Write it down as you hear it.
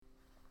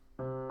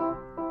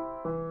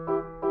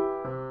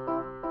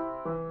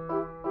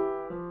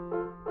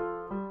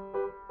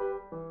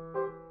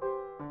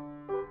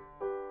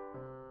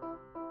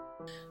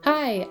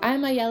Hi,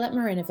 I'm Ayelet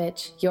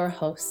Marinovich, your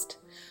host.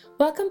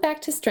 Welcome back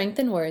to Strength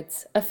in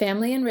Words, a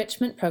family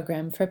enrichment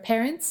program for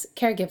parents,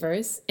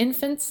 caregivers,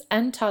 infants,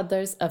 and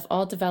toddlers of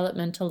all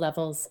developmental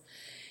levels.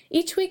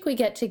 Each week we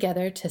get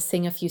together to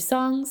sing a few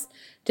songs,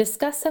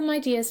 discuss some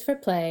ideas for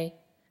play,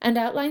 and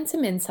outline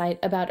some insight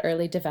about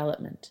early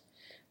development.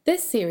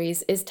 This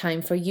series is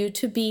time for you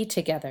to be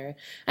together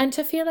and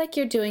to feel like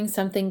you're doing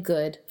something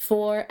good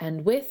for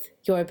and with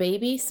your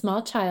baby,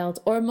 small child,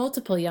 or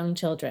multiple young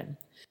children.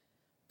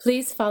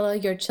 Please follow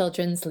your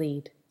children's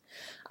lead.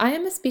 I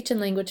am a speech and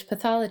language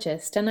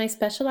pathologist and I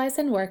specialize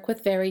in work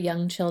with very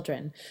young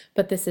children,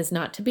 but this is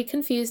not to be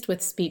confused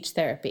with speech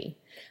therapy.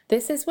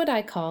 This is what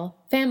I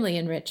call family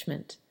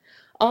enrichment.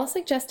 All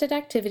suggested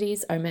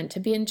activities are meant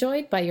to be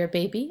enjoyed by your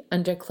baby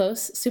under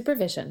close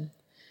supervision.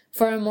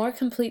 For a more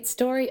complete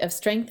story of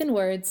Strength in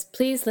Words,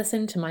 please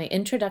listen to my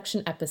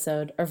introduction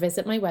episode or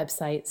visit my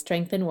website,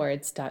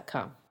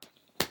 strengthinwords.com.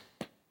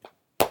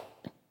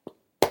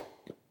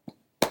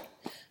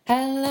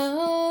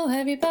 Hello,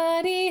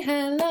 everybody,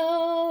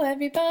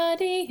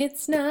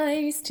 it's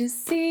nice to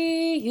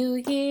see you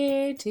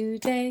here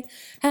today.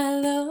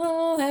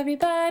 Hello,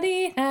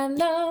 everybody,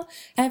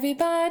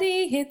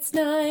 it's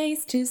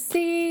nice to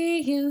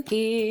see you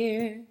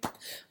here.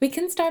 We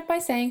can start by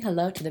saying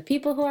hello to the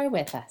people who are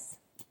with us.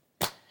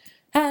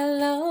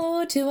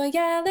 Hello to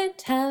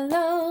Ayelet,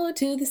 hello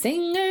to the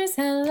singers,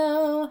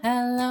 hello,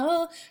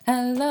 hello,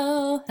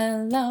 hello,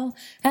 hello,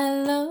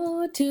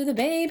 hello to the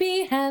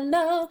baby,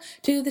 hello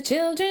to the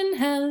children,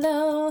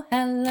 hello,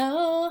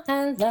 hello,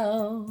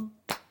 hello.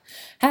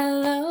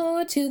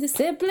 Hello to the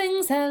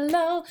siblings,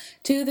 hello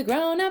to the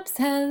grown-ups,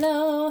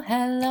 hello,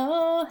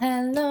 hello,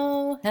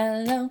 hello,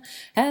 hello,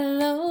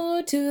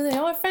 hello to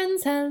your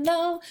friends,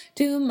 hello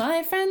to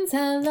my friends,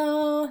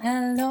 hello,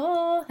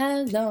 hello,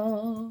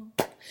 hello.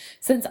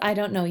 Since I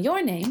don't know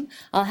your name,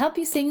 I'll help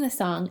you sing the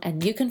song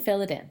and you can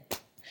fill it in.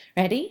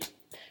 Ready?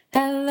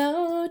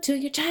 Hello to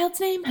your child's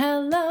name,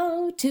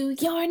 hello to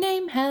your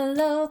name,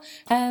 hello,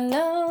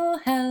 hello,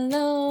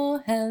 hello,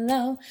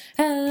 hello,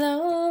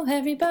 hello,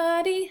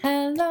 everybody,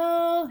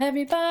 hello,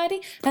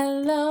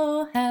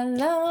 hello,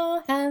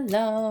 hello,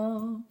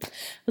 hello.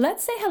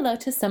 Let's say hello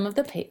to some of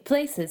the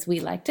places we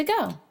like to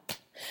go.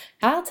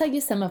 I'll tell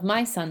you some of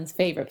my son's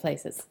favorite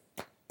places.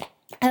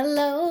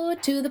 Hello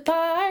to the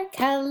park,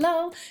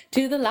 hello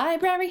to the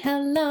library,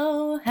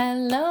 hello,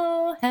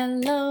 hello,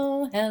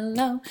 hello,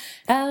 hello,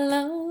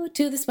 hello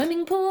to the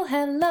swimming pool,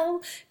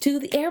 hello to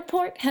the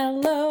airport,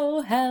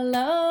 hello,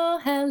 hello,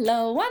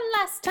 hello. One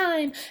last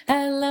time.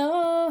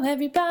 Hello,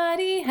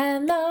 everybody,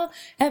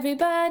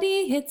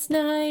 it's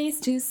nice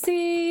to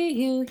see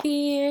you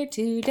here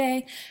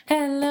today.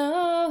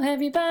 Hello,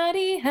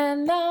 everybody,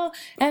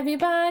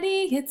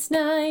 it's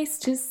nice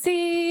to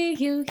see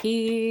you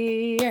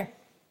here.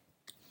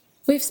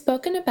 We've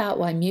spoken about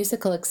why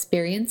musical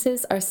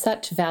experiences are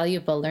such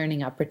valuable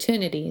learning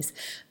opportunities,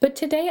 but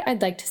today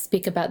I'd like to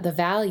speak about the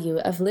value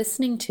of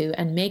listening to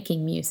and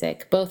making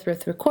music, both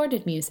with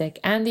recorded music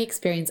and the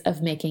experience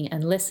of making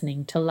and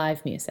listening to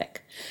live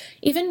music.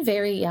 Even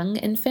very young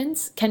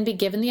infants can be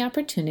given the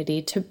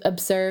opportunity to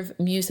observe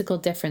musical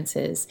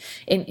differences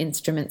in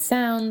instrument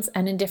sounds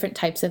and in different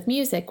types of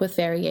music with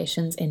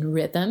variations in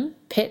rhythm,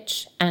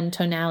 pitch, and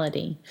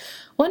tonality.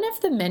 One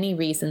of the many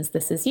reasons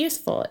this is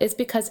useful is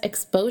because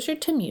exposure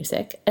to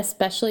music,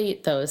 especially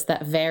those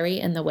that vary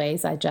in the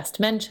ways I just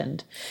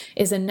mentioned,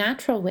 is a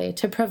natural way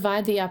to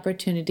provide the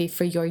opportunity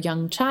for your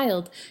young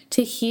child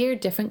to hear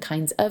different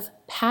kinds of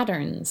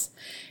patterns.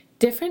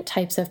 Different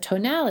types of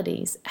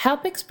tonalities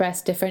help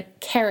express different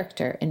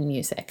character in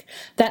music,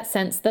 that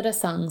sense that a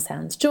song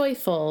sounds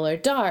joyful or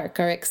dark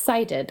or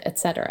excited,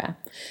 etc.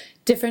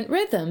 Different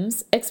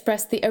rhythms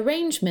express the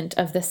arrangement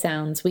of the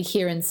sounds we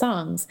hear in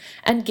songs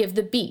and give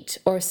the beat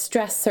or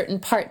stress certain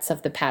parts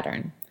of the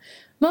pattern.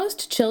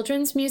 Most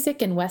children's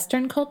music in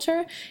Western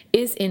culture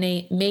is in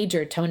a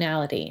major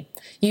tonality,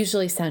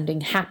 usually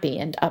sounding happy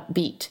and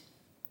upbeat.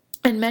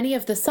 And many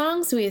of the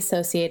songs we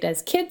associate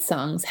as kid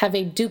songs have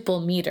a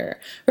duple meter,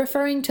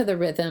 referring to the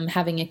rhythm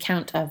having a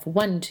count of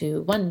 1,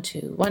 2, 1,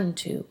 2, 1,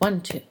 2,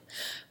 1, 2.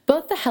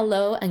 Both the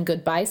hello and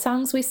goodbye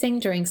songs we sing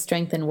during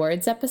Strength in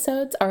Words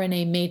episodes are in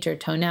a major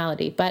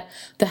tonality, but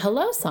the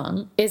hello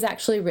song is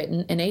actually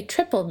written in a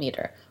triple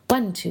meter.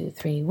 1, 2,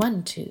 3,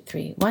 1, 2,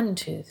 3, 1,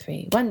 2,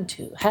 3, 1,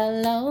 2.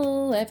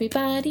 Hello,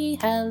 everybody,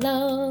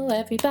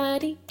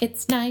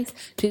 it's nice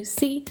to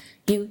see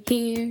you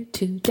here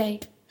today.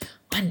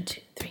 1,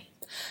 2, 3.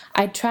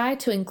 I try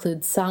to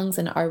include songs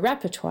in our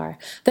repertoire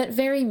that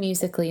vary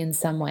musically in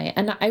some way,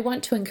 and I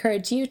want to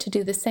encourage you to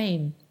do the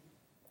same.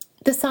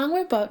 The song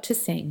we're about to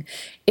sing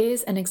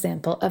is an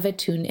example of a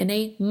tune in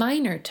a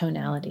minor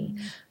tonality.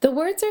 The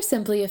words are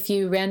simply a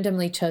few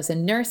randomly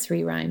chosen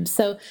nursery rhymes,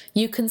 so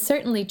you can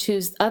certainly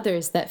choose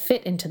others that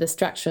fit into the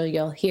structure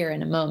you'll hear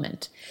in a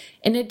moment.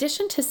 In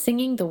addition to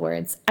singing the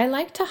words, I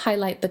like to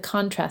highlight the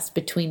contrast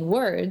between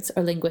words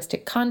or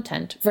linguistic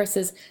content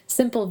versus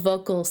simple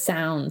vocal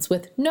sounds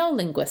with no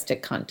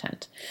linguistic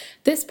content.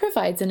 This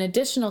provides an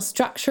additional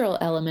structural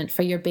element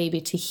for your baby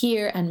to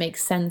hear and make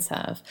sense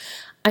of.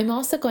 I'm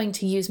also going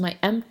to use my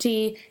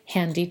empty,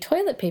 handy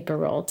toilet paper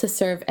roll to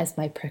serve as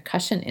my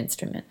percussion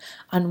instrument.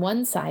 On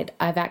one side,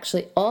 I've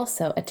actually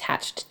also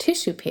attached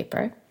tissue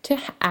paper to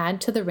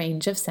add to the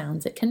range of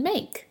sounds it can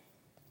make.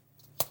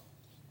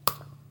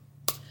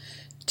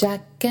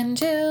 Jack and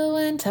Jill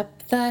went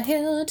up the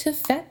hill to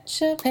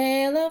fetch a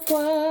pail of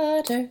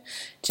water.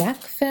 Jack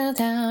fell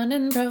down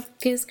and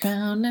broke his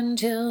crown, and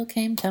Jill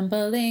came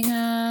tumbling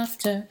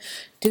after.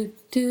 Do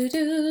do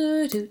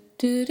do do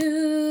do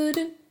do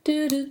do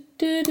do do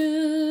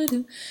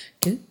do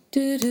do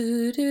do do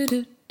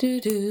do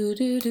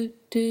do do.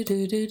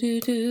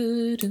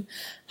 Do-do-do-do-do-do-do-do-do.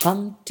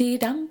 Humpty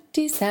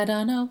Dumpty sat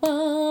on a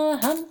wall.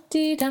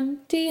 Humpty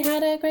Dumpty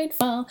had a great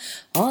fall.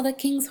 All the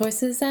king's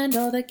horses and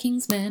all the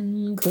king's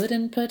men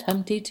couldn't put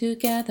Humpty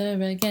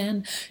together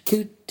again.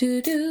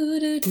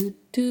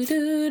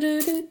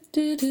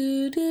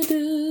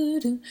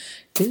 Do-do-do-do-do-do-do-do-do-do-do-do.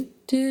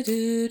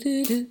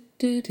 Do-do-do-do-do.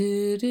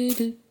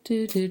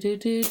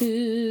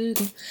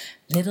 Do-do-do-do-do-do-do-do-do.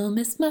 Little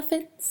Miss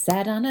Muffet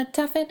sat on a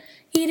tuffet,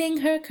 eating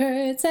her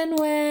curds and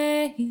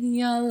whey.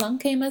 Along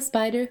came a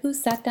spider who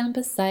sat down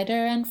beside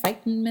her and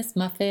frightened Miss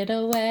Muffet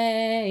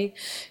away.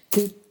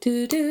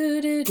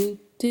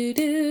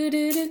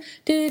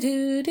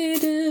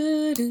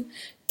 Do-do-do-do-do-do-do-do-do-do-do-do.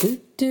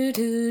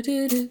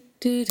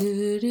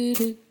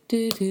 Do-do-do-do-do-do-do-do-do.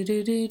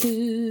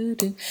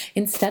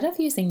 Instead of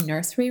using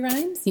nursery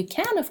rhymes, you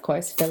can, of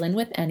course, fill in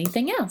with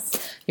anything else.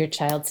 Your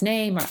child's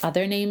name or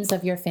other names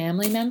of your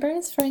family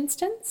members, for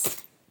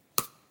instance.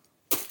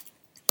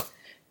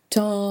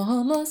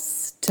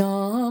 Thomas,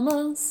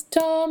 Thomas,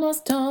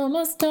 Thomas,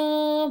 Thomas,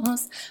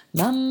 Thomas.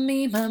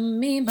 Mummy,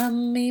 mummy,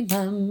 mummy,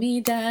 mummy,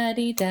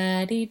 daddy,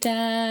 daddy,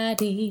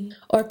 daddy.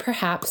 Or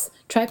perhaps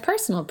try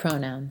personal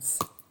pronouns.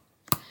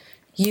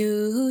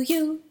 You,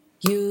 you,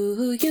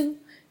 you, you.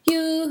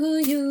 You,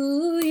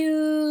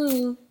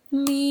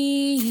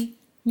 me,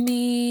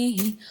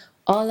 me,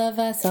 all of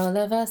us, all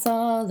of us,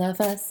 all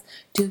of us.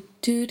 Do,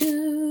 do,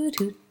 do,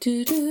 do,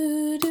 do,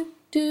 do,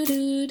 do,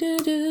 do, do, do,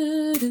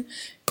 do,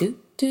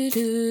 do, do,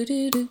 do,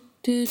 do,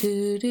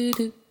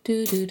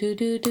 do, do,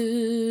 do,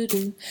 do,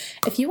 do.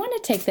 If you want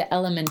to take the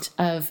element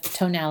of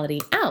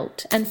tonality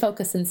out and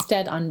focus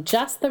instead on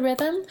just the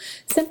rhythm,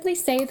 simply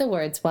say the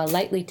words while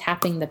lightly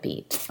tapping the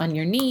beat on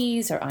your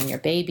knees or on your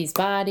baby's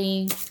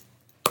body.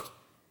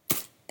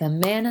 The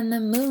man in the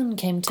moon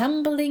came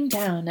tumbling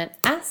down and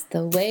asked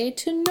the way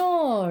to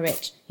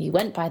Norwich. He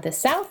went by the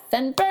south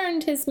and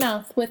burned his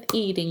mouth with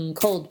eating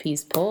cold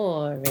peas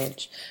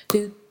porridge.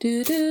 Do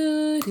do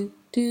do do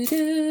do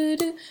do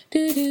do do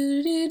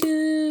do do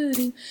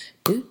do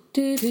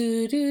do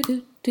do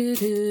do do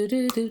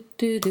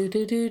do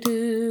do do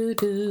do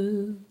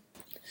do.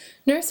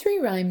 Nursery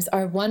rhymes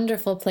are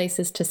wonderful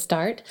places to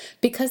start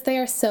because they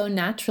are so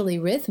naturally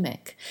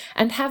rhythmic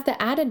and have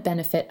the added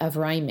benefit of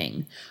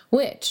rhyming,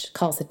 which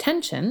calls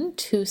attention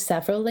to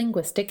several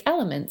linguistic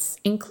elements,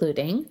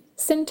 including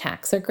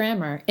syntax or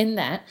grammar, in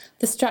that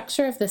the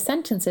structure of the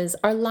sentences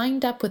are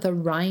lined up with a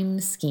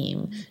rhyme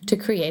scheme to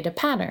create a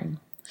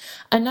pattern.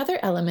 Another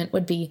element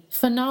would be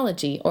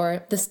phonology,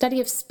 or the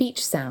study of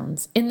speech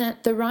sounds, in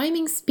that the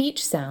rhyming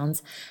speech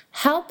sounds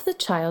help the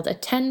child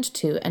attend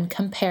to and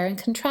compare and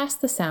contrast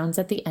the sounds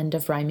at the end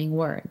of rhyming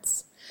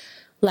words.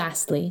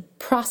 Lastly,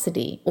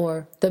 prosody,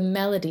 or the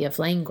melody of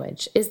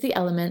language, is the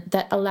element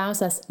that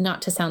allows us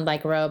not to sound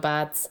like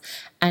robots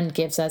and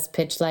gives us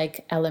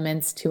pitch-like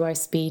elements to our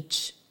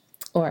speech,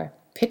 or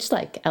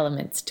pitch-like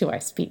elements to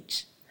our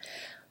speech.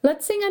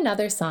 Let's sing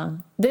another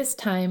song, this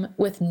time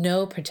with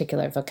no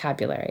particular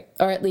vocabulary,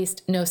 or at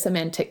least no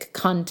semantic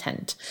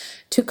content,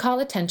 to call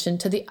attention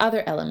to the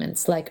other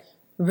elements like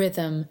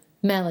rhythm,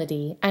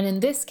 melody, and in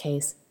this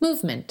case,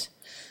 movement.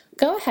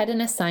 Go ahead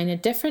and assign a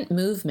different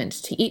movement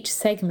to each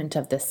segment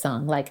of this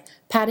song, like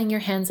patting your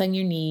hands on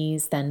your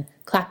knees, then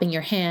clapping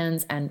your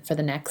hands, and for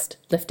the next,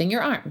 lifting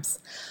your arms.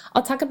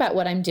 I'll talk about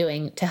what I'm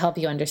doing to help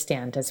you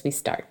understand as we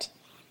start.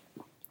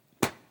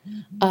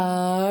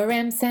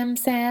 Ram sam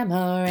sam,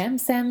 ram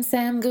sam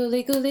sam,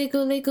 gooly gooly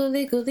gooly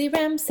gooly gooly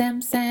ram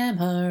sam sam,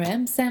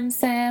 ram sam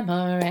sam,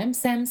 ram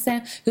sam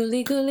sam,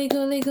 gooly gooly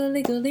gooly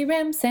gooly gooly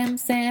ram sam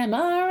sam,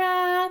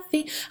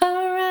 Rafi,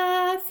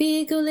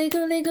 gooly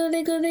gooly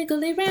gooly gooly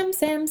gooly ram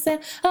sam sam,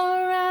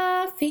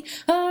 Rafi,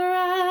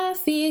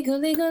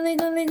 gooly gooly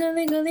gooly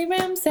gooly gooly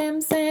ram sam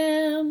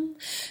sam.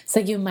 So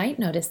you might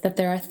notice that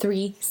there are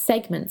 3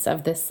 segments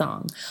of this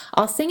song.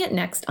 I'll sing it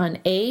next on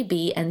A,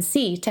 B, and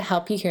C to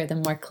help you hear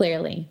them more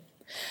clearly.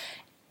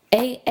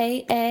 A,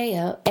 A, A,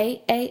 O,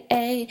 A, A,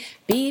 A,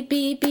 B,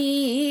 B,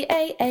 B,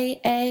 A,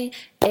 A, A,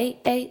 A,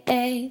 A,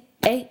 A,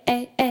 A,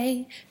 A,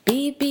 A,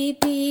 B, B,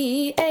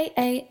 B, A,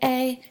 A,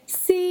 A,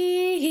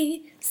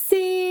 C,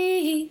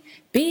 C,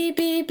 B,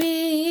 B,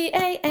 B,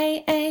 A,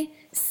 A, A,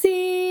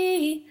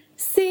 C,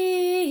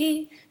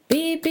 C,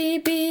 B, B,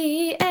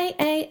 B, A,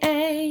 A,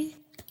 A.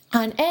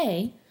 On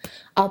A,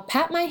 I'll pat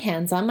my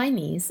hands on my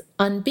knees.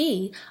 On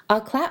B,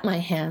 I'll clap my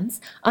hands.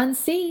 On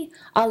C,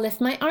 I'll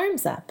lift my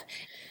arms up.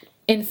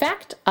 In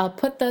fact, I'll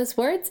put those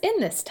words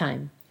in this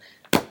time.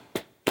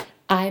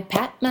 I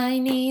pat my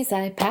knees,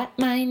 I pat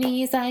my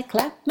knees, I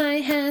clap my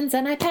hands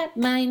and I pat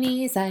my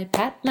knees, I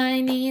pat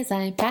my knees,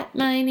 I pat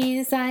my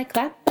knees, I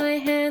clap my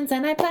hands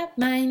and I clap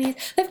my knees.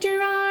 Lift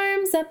your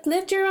arms up,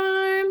 lift your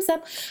arms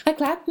up. I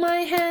clap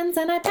my hands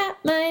and I pat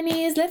my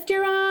knees. Lift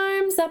your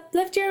arms up,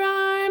 lift your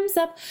arms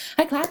up.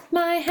 I clap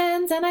my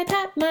hands and I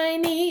pat my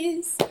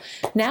knees.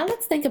 Now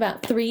let's think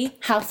about 3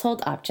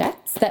 household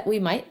objects that we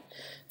might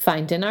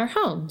find in our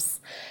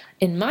homes.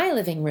 In my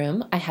living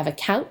room, I have a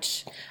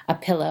couch, a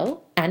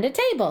pillow, and a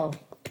table.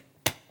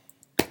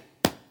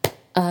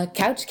 A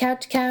couch,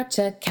 couch, couch,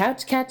 a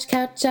couch, couch,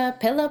 couch, a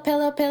pillow,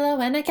 pillow, pillow,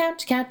 and a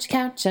couch, couch,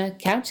 couch, a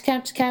couch,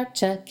 couch,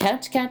 couch, a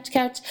couch, couch,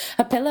 couch,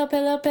 a pillow,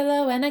 pillow,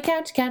 pillow, and a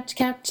couch, couch,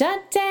 couch, a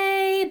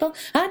table,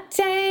 a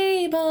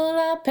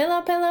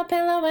pillow, pillow,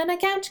 pillow, and a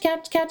couch,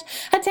 couch, couch,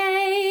 a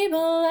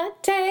table, a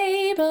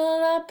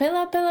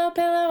pillow, pillow,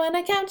 pillow, and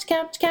a couch,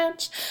 couch,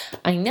 couch.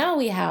 I know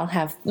we all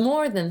have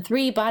more than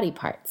 3 body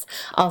parts.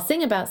 I'll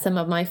sing about some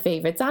of my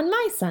favorites on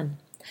my son.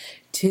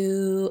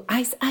 2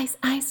 eyes, eyes,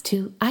 eyes,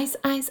 2 eyes,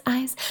 eyes,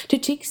 eyes, 2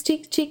 cheeks,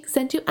 cheeks, cheeks,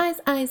 and 2 eyes,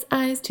 eyes,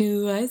 eyes,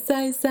 2 eyes,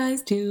 eyes,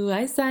 eyes, 2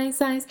 eyes,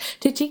 eyes, eyes,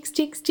 2 cheeks,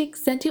 cheeks,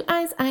 cheeks, and 2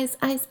 eyes, eyes,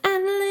 eyes,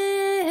 and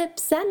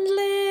lips,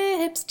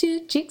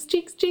 2 cheeks,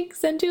 cheeks,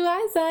 cheeks, and 2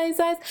 eyes, eyes,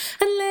 eyes,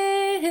 and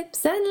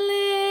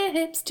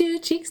lips, 2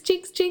 cheeks,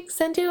 cheeks, cheeks,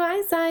 and 2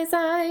 eyes, eyes,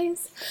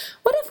 eyes.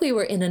 What if we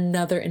were in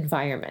another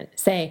environment,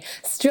 say,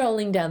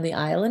 strolling down the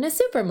aisle in a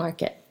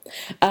supermarket?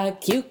 A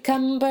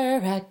cucumber,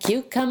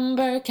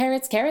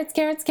 carrots, carrots,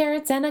 carrots,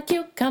 carrots, and a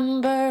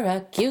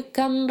cucumber, carrots,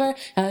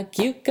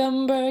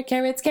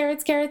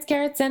 carrots, carrots,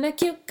 carrots, and a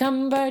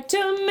cucumber,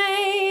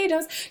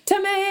 tomatoes,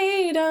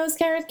 tomatoes,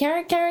 carrot,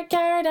 carrot, carrot,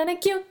 carrot, and a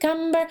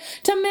cucumber,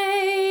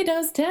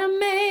 tomatoes,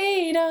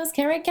 tomatoes,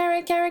 carrot,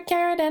 carrot, carrot,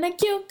 carrot, and a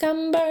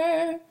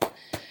cucumber.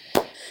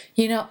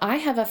 You know, I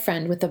have a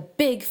friend with a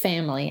big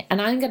family,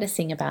 and I'm going to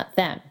sing about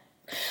them.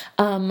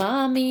 A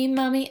mommy,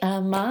 mommy,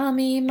 a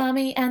mommy,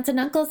 mommy, aunts and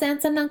uncles,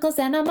 and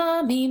a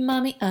mommy,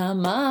 mommy, a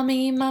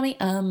mommy, mommy,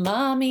 a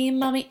mommy,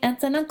 mommy,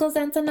 aunts and uncles,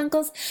 and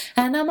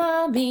a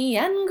mommy,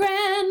 and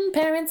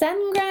grandparents,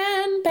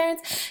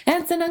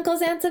 aunts and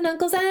uncles,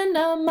 and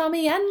a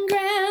mommy, and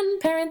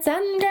grandparents,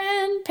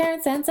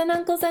 aunts and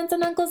uncles, and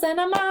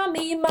a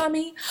mommy,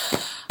 mommy.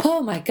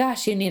 Oh my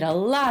gosh, you need a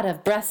lot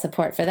of breath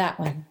support for that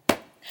one.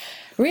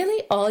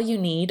 Really, all you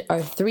need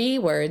are 3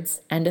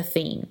 words and a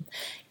theme.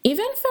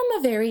 Even from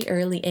a very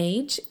early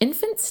age,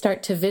 infants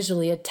start to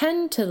visually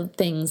attend to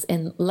things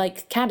in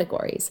like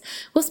categories.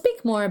 We'll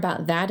speak more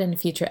about that in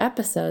future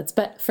episodes,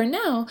 but for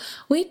now,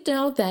 we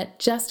know that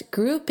just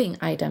grouping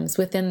items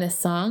within this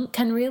song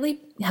can really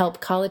help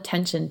call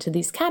attention to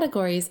these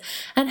categories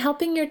and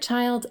helping your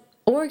child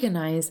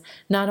organize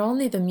not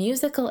only the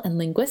musical and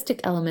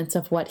linguistic elements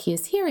of what he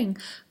is hearing,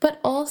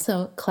 but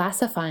also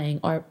classifying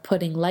or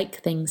putting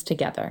like things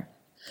together.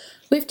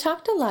 We've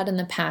talked a lot in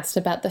the past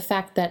about the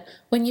fact that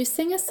when you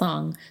sing a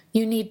song,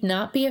 you need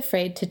not be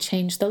afraid to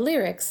change the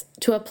lyrics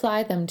to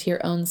apply them to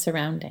your own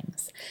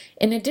surroundings.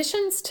 In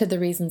addition to the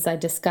reasons I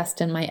discussed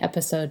in my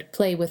episode,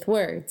 Play with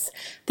Words,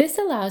 this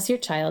allows your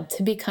child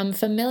to become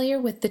familiar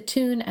with the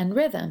tune and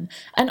rhythm,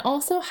 and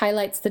also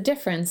highlights the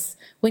difference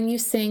when you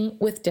sing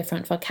with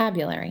different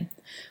vocabulary.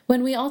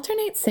 When we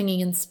alternate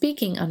singing and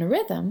speaking on a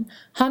rhythm,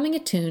 humming a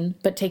tune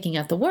but taking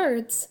out the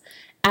words,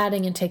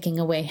 adding and taking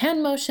away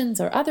hand motions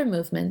or other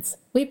movements,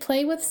 we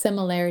play with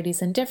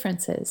similarities and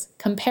differences,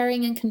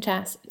 comparing and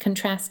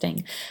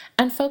contrasting,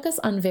 and focus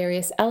on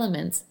various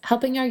elements,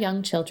 helping our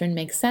young children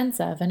make sense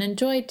of and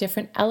enjoy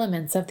different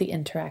elements of the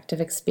interactive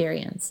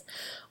experience.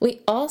 We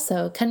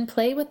also can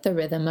play with the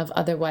rhythm of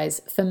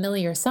otherwise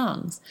familiar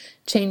songs,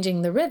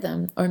 changing the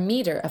rhythm or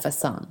meter of a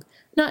song,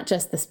 not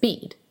just the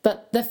speed,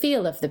 but the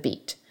feel of the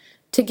beat,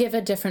 to give a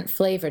different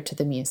flavor to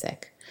the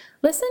music.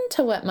 Listen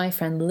to what my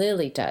friend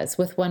Lily does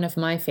with one of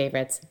my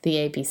favorites, the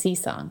ABC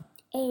song.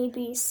 A,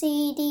 B,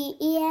 C, D,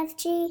 E, F,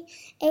 G,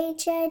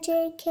 H, I,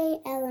 J, K,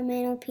 L, M,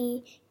 N, O,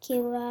 P,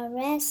 Q, R,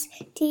 S,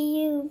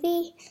 T, U,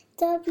 V,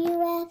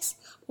 W, X,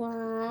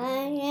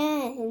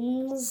 Y,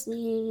 and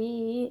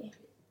Z.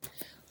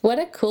 What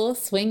a cool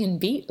swing and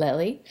beat,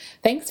 Lily.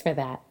 Thanks for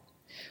that.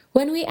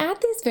 When we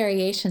add these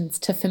variations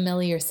to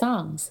familiar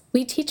songs,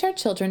 we teach our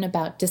children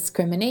about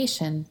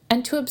discrimination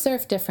and to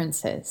observe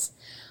differences.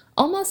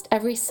 Almost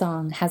every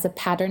song has a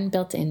pattern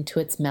built into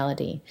its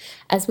melody,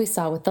 as we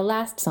saw with the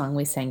last song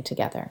we sang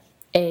together,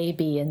 A,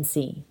 B, and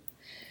C.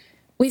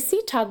 We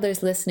see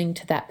toddlers listening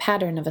to that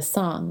pattern of a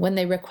song when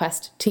they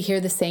request to hear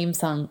the same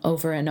song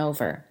over and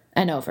over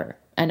and over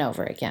and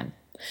over again.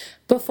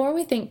 Before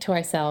we think to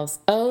ourselves,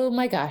 oh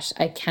my gosh,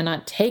 I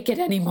cannot take it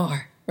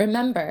anymore.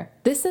 Remember,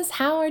 this is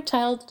how our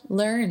child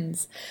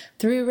learns,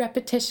 through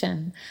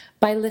repetition,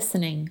 by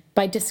listening,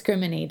 by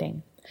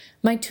discriminating.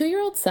 My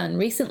 2-year-old son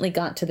recently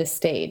got to this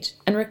stage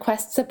and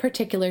requests a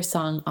particular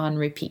song on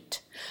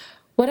repeat.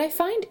 What I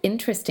find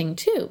interesting,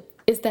 too,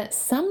 is that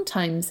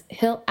sometimes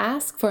he'll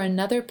ask for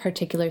another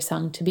particular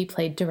song to be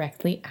played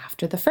directly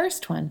after the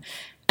first one,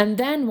 and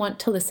then want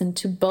to listen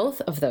to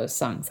both of those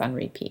songs on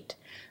repeat.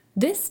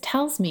 This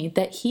tells me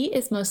that he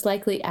is most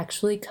likely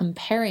actually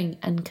comparing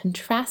and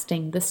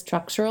contrasting the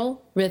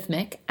structural,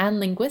 rhythmic, and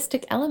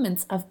linguistic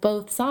elements of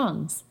both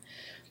songs.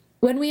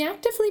 When we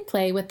actively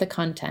play with the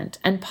content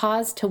and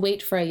pause to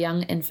wait for a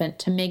young infant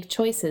to make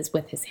choices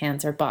with his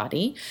hands or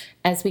body,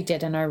 as we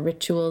did in our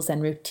rituals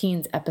and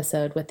routines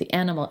episode with the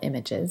animal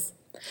images,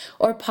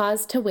 or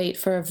pause to wait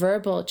for a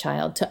verbal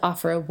child to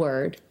offer a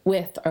word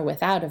with or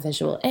without a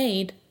visual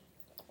aid,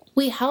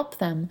 we help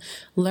them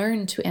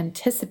learn to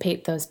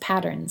anticipate those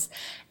patterns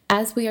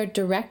as we are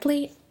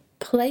directly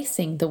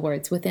placing the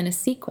words within a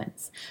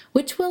sequence,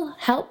 which will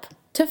help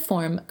to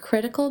form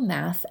critical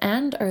math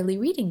and early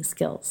reading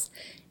skills.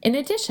 In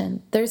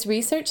addition, there's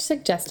research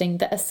suggesting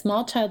that a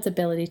small child's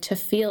ability to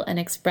feel and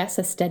express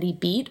a steady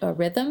beat or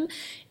rhythm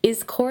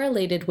is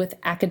correlated with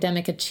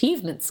academic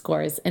achievement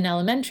scores in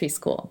elementary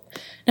school.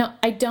 Now,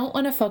 I don't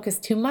want to focus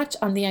too much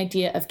on the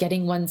idea of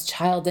getting one's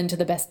child into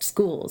the best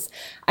schools.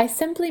 I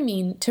simply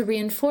mean to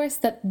reinforce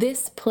that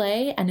this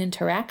play and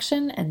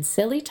interaction and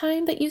silly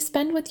time that you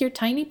spend with your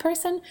tiny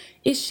person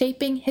is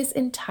shaping his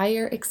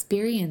entire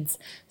experience: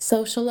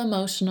 social,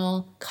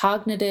 emotional,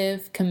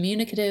 cognitive,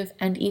 communicative,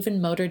 and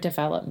even motor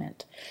development.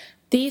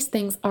 These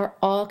things are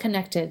all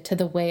connected to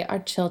the way our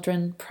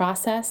children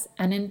process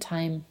and in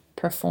time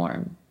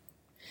perform.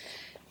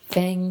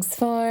 Thanks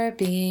for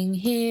being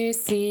here.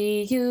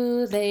 See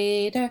you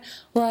later.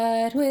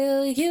 What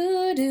will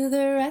you do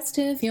the rest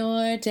of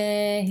your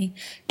day?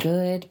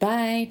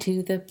 Goodbye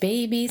to the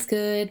babies.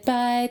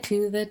 Goodbye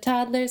to the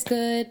toddlers.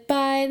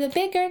 Goodbye the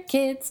bigger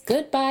kids.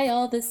 Goodbye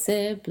all the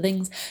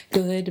siblings.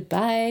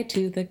 Goodbye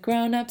to the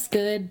grown-ups.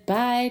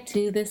 Goodbye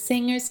to the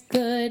singers.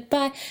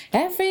 Goodbye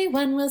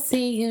everyone. We'll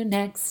see you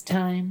next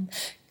time.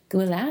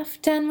 We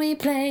laughed and we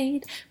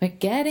played, we're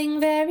getting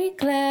very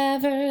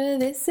clever,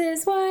 this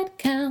is what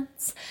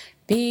counts,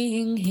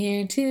 being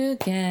here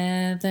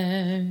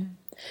together.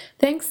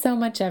 Thanks so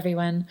much,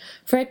 everyone.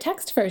 For a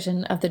text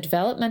version of the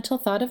developmental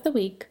thought of the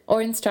week,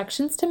 or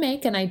instructions to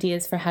make and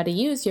ideas for how to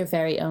use your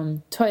very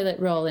own toilet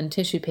roll and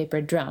tissue paper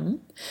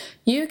drum,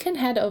 you can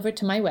head over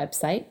to my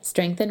website,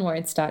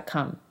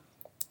 strengthinwords.com.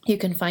 You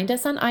can find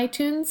us on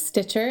iTunes,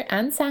 Stitcher,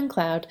 and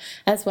SoundCloud,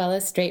 as well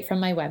as straight from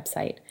my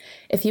website.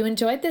 If you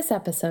enjoyed this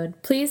episode,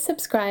 please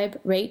subscribe,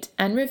 rate,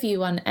 and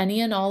review on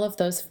any and all of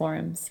those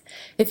forums.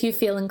 If you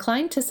feel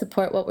inclined to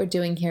support what we're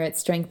doing here at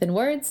Strength in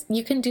Words,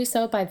 you can do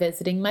so by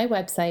visiting my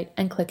website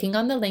and clicking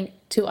on the link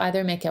to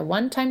either make a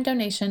one-time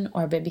donation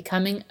or by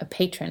becoming a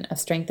patron of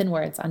Strength in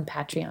Words on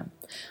Patreon.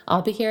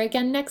 I'll be here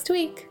again next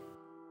week.